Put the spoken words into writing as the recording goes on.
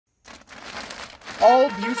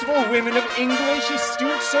All beautiful women of English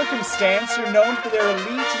astute circumstance are known for their elite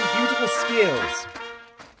and beautiful skills.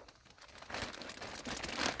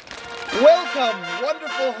 Welcome,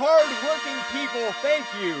 wonderful, hard-working people, thank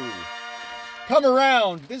you. Come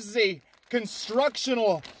around, this is a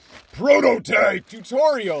constructional prototype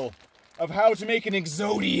tutorial of how to make an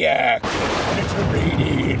X-ODIAC and a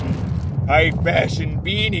TERRANIan high-fashion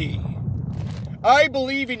beanie. I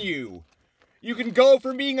believe in you. You can go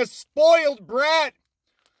from being a spoiled brat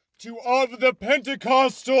to of the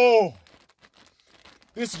Pentecostal.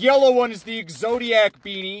 This yellow one is the X-ODIAC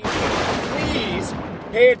beanie. Please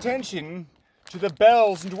pay attention to the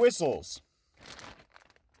bells and whistles.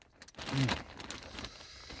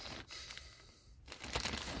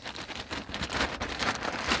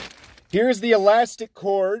 Here's the elastic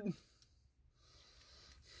cord.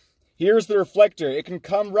 Here's the reflector. It can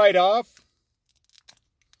come right off.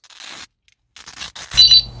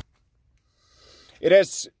 It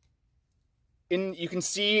has, you can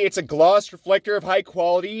see it's a gloss reflector of high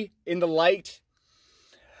quality in the light.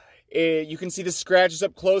 You can see the scratches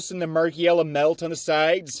up close and the murky yellow melt on the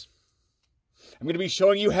sides. I'm going to be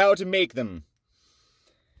showing you how to make them.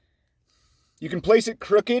 You can place it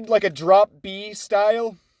crooked like a drop B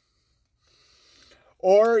style.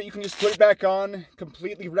 Or you can just put it back on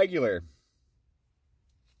completely regular.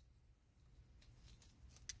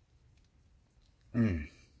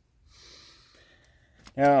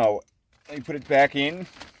 Now, let me put it back in.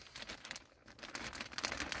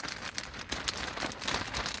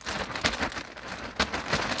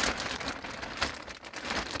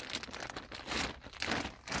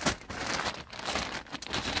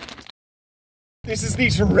 This is the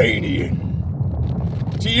TERRANIAN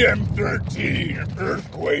TM13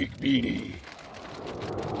 Earthquake Beanie.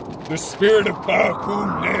 The spirit of Baku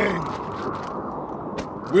Nang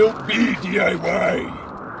will be DIY.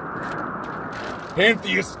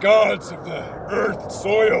 Pantheist gods of the earth and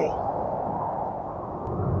soil.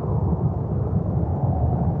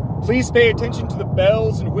 Please pay attention to the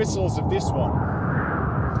bells and whistles of this one.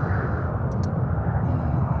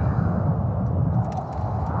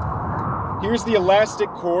 Here's the elastic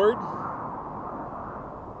cord.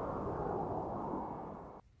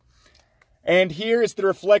 And here is the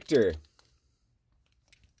reflector.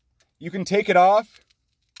 You can take it off.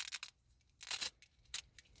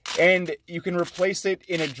 And you can replace it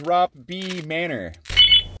in a drop B manner.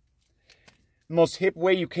 The most hip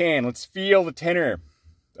way you can. Let's feel the tenor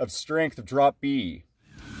of strength of drop B.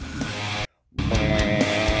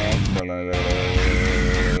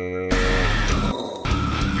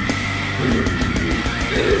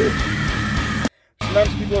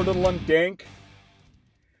 Sometimes people are a little undank.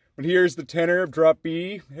 But here's the tenor of drop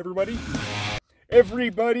B. Everybody?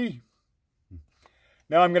 Everybody!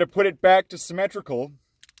 Now I'm going to put it back to symmetrical.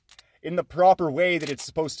 In the proper way that it's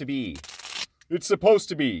supposed to be. It's supposed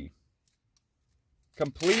to be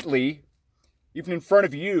completely, even in front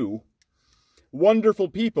of you, wonderful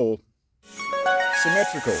people,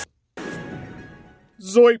 symmetrical.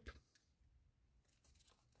 Zoip!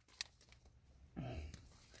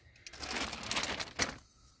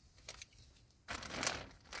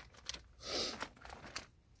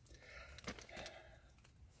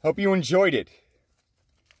 Hope you enjoyed it.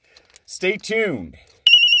 Stay tuned.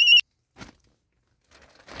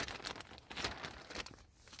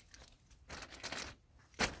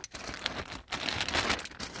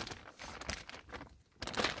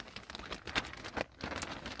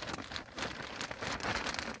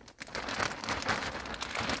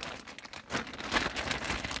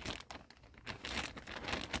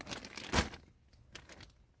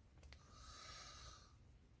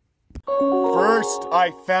 First,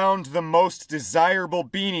 I found the most desirable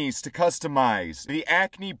beanies to customize. The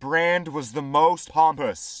Acne brand was the most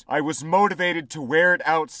pompous. I was motivated to wear it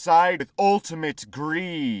outside with ultimate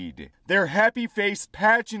greed. Their happy face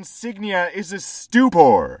patch insignia is a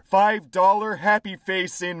stupor. $5 happy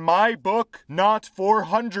face in my book, not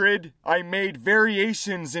 $400. I made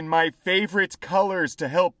variations in my favorite colors to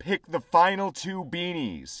help pick the final two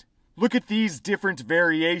beanies. Look at these different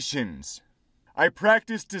variations. I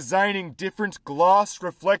practiced designing different gloss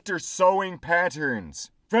reflector sewing patterns.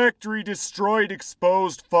 Factory destroyed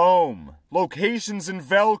exposed foam. Locations and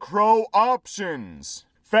VELCRO options.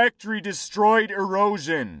 Factory destroyed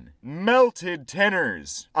erosion. Melted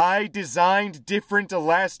tenors. I designed different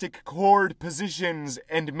elastic cord positions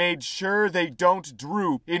and made sure they don't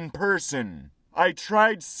droop in person. I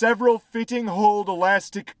tried several fitting hold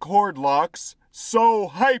elastic cord locks, so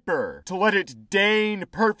hyper, to let it deign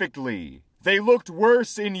perfectly. They looked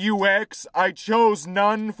worse in UX. I chose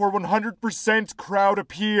none for 100% crowd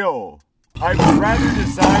appeal. I would rather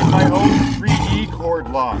design my own 3D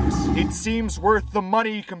cord locks. It seems worth the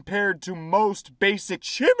money compared to most basic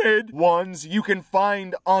chimid ones you can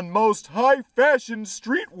find on most high-fashion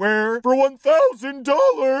streetwear for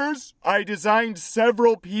 $1,000. I designed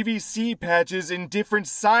several PVC patches in different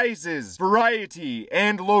sizes, variety,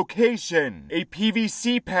 and location. A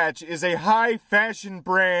PVC patch is a high-fashion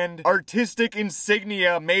brand artistic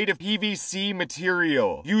insignia made of PVC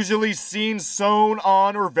material, usually seen sewn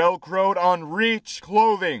on or velcroed on rich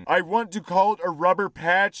clothing. I want to call it a rubber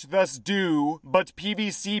patch, thus do, but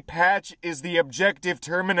PVC patch is the objective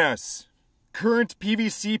terminus. Current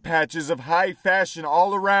PVC patches of high fashion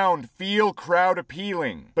all around feel crowd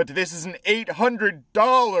appealing, but this is an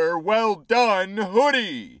 $800 well done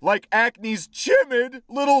hoodie. Like Acne's chimid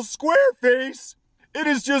little square face, it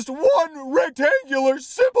is just one rectangular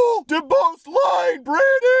simple debossed line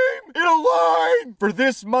brand name in a line. For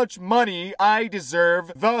this much money, I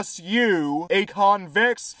deserve, thus you, a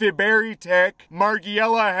convex Fiberitech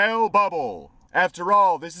Margiela Hell Bubble. After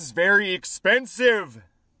all, this is very expensive.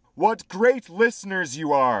 What great listeners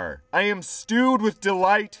you are. I am stewed with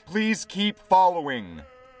delight. Please keep following.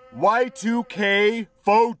 Y2K,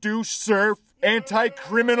 faux douche surf,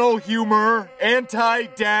 anti-criminal humor,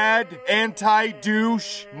 anti-dad,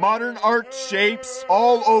 anti-douche, modern art shapes,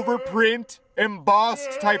 all over print,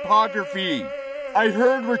 embossed typography. I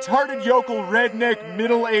heard retarded yokel redneck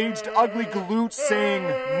middle-aged ugly galoot saying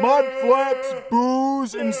mud flaps,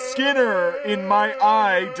 booze, and Skinner in my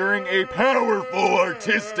eye during a powerful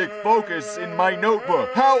artistic focus in my notebook.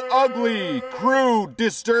 How ugly, crude,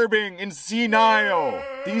 disturbing, and senile.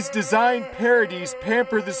 These design parodies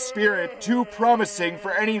pamper the spirit too promising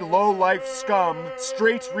for any low-life scum,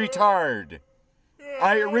 straight retard.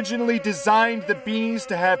 I originally designed the beanies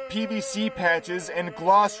to have PVC patches and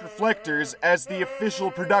gloss reflectors as the official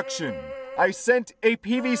production. I sent a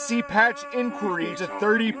PVC patch inquiry to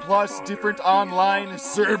 30+ different online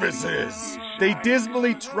services. They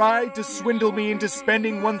dismally tried to swindle me into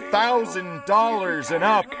spending $1,000 and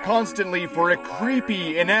up constantly for a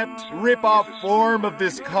creepy, inept, rip-off form of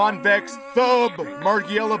this convex thub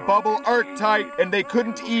Margiela bubble archetype, and they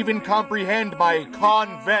couldn't even comprehend my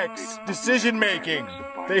convex decision-making.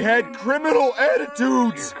 They had criminal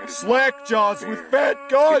attitudes, slack jaws with fat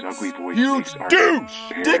guts, huge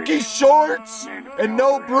douche, dicky shorts, and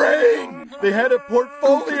no brain. They had a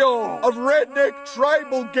portfolio of redneck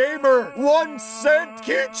tribal gamer 1-cent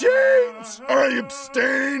keychains. I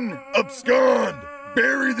abstain, abscond,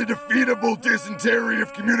 bury the defeatable dysentery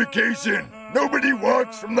of communication. Nobody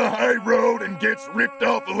walks from the high road and gets ripped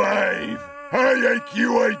off alive. High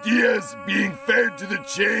IQ ideas being fed to the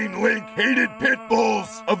chain link hated pit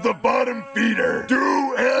bulls of the bottom feeder.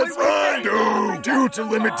 Do as I do. Due to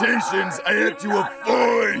limitations, I had to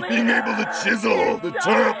avoid being able to chisel the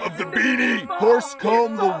top of the beanie, horse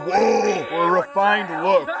comb the wool for a refined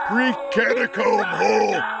look, pre-catacomb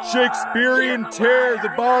hole, Shakespearean tear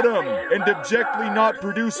the bottom, and abjectly not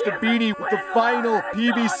produce the beanie with the final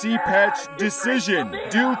PVC patch decision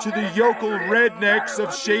due to the yokel rednecks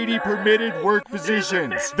of shady permitted work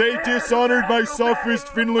positions. They dishonored my sophist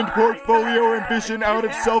Finland portfolio ambition out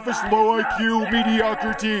of selfish low IQ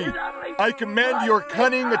mediocrity. I commend your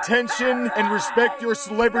cunning attention and respect your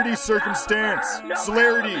celebrity circumstance,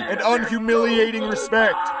 celerity, and unhumiliating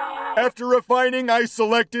respect. After refining, I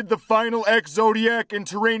selected the final X-ODIAC and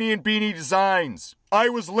TERRANIAN beanie designs. I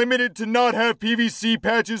was limited to not have PVC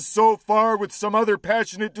patches so far with some other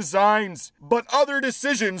passionate designs, but other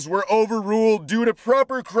decisions were overruled due to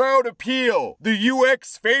proper crowd appeal. The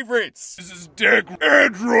UX favorites. This is Deck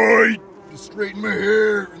Android. To straighten my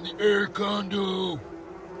hair in the air condo.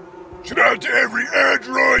 Shout out to every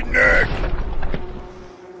Android neck.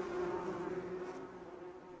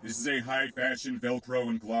 This is a high-fashion Velcro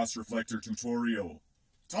and gloss reflector tutorial.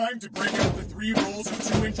 Time to break out the 3 rolls of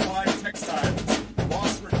 2-inch wide textiles.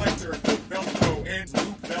 Gloss reflector, hook Velcro, and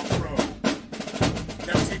loop Velcro.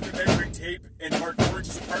 Now take the measuring tape and mark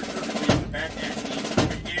oranges apart perfectly in the back edge each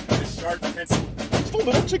going in with a sharp pencil. It's the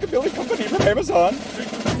little Chickabilly company from Amazon. Take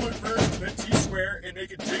the ruler first, then T-square, and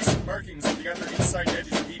make adjacent markings on the other inside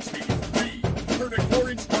edges of each, making 3 perfect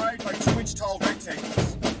 4-inch wide by 2-inch tall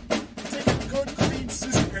rectangles. Take a good clean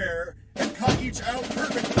scissor pair and cut each out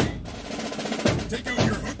perfectly. Take out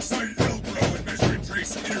your hook-sided Velcro and measure and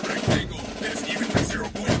trace an inner rectangle that is even by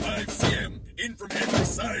 0.5 cm in from every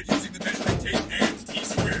side using the measuring tape and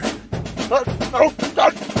T-square.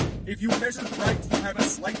 If you measured right, you have a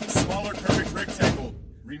slightly smaller perfect rectangle.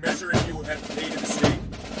 Remeasure if you have made a mistake.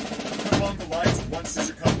 Cut along the lines with one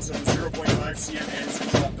scissor cut until the 0.5 cm ends are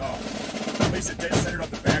chopped off. Place it dead centered on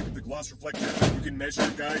the back of the gloss reflector. You can measure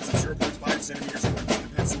guides at 0.5 centimeters and put the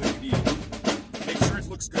pencil if you need. Make sure it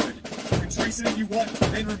looks good. You can trace it if you want,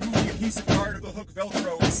 then remove the adhesive part of the hook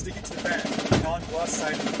Velcro and stick it to the back, non-gloss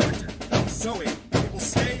side of the reflector. Sewing, it will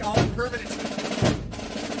stay on permanently.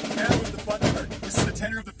 Now is the fun part. This is the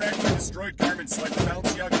tenor of the factory destroyed garments like the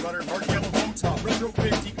Balenciaga Butter, Margiela Low Top,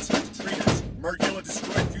 Retrofit Deconstructed Trainers, Margiela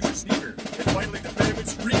Destroyed Future Sneaker, and finally the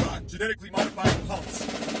Benefits Reebok genetically modified pumps.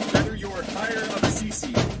 Whether you're higher of a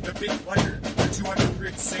CC, the big lighter, the 200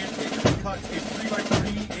 grit sandpaper, cut a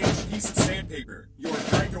 3x3-inch piece of sandpaper, your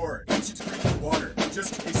high door, ancient drinking water,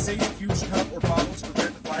 just a safe huge cup or bottle to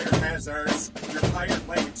prevent the fire hazards, your pirate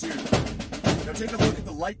blanket too. Now take a look at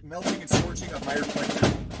the light melting and scorching of my reflector.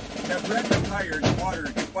 Now grab your tire, your water,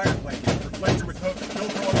 your fire blanket, reflector with hook,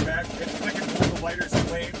 Velcro on the back, and flick and hold the lighter's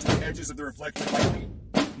flame to the edges of the reflector lightly.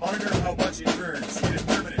 Monitor how much it burns. It is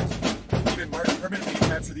permanent. Even mark permanently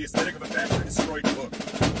capture the aesthetic of a factory destroyed look.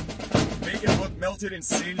 Make it look melted and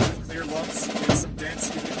singed with clear lumps and some dents.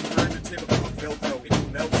 If you burn the tip of the hook Velcro, it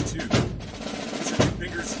will melt too. Use your 2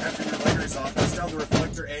 fingers after your lighter is off, press down the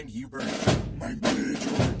reflector, and you burn. My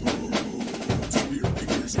major blow. Tell your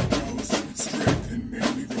fingers are close with strength and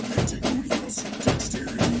manly romantic booty muscle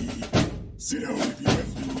dexterity. Sit out if you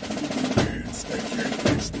have little hands that can't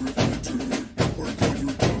reach the reflector. Work on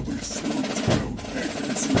your public slope to out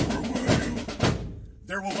accuracy for a while.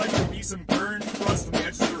 There will likely be some burned crust on the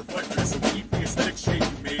edges of the reflector, so keep the aesthetic shape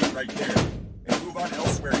you made right there. And move on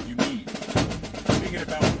elsewhere if you need. Keeping it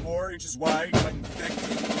about 4 inches wide, but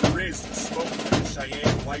infected, rizzed, smoke,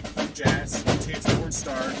 Cheyenne, white, jazz, Tans Porn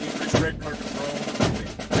Star, English red carpet chrome,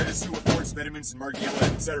 that is who affords vitamins and Margiela,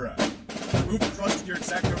 etc. Remove the crust with your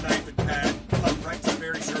X-Acto knife and pad, cut right to the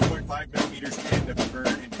very 0.5 millimeters end of the burn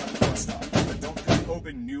and cut the crust off. But don't cut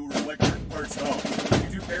open new reflector parts at all.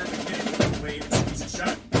 You do barely hit it with the blade and squeeze it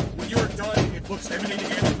shut. When you are done, it looks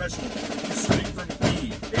emanating and professional. You're studying from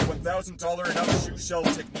me, a $1,000 and up shoe shelf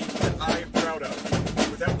technique that I am proud of.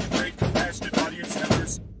 Without you great compassionate audience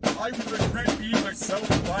members, I would regret being myself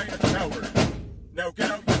by a coward. Now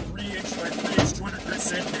get out your 3-inch by 3-inch 200 grit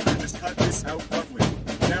sandpaper and just cut this out roughly.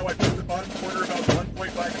 Now I put the bottom corner about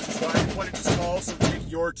 1.5 inches wide and 1 inch tall, so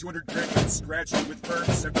take your 200 grit and scratch it with firm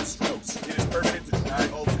separate strokes. It is permanent to try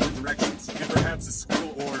all different directions, and perhaps a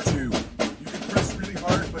squiggle or 2. You can press really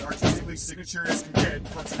hard, but artistically signature as can get,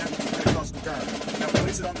 continental to Pentecostal God. Now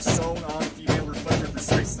place it on the sewn-on female reflector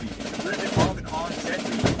precisely. If you rip it off and on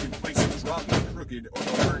gently, you can place it dropping crooked or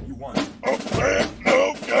however you want. Oh, heck,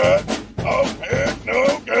 no good! Oh, heck,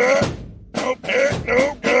 no good! Oh, heck,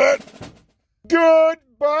 no good!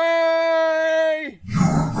 Goodbye! You're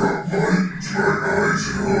not light into my eyes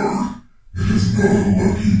and heart. It is not a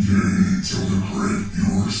lucky day till the great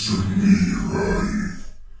viewer certainly arrives.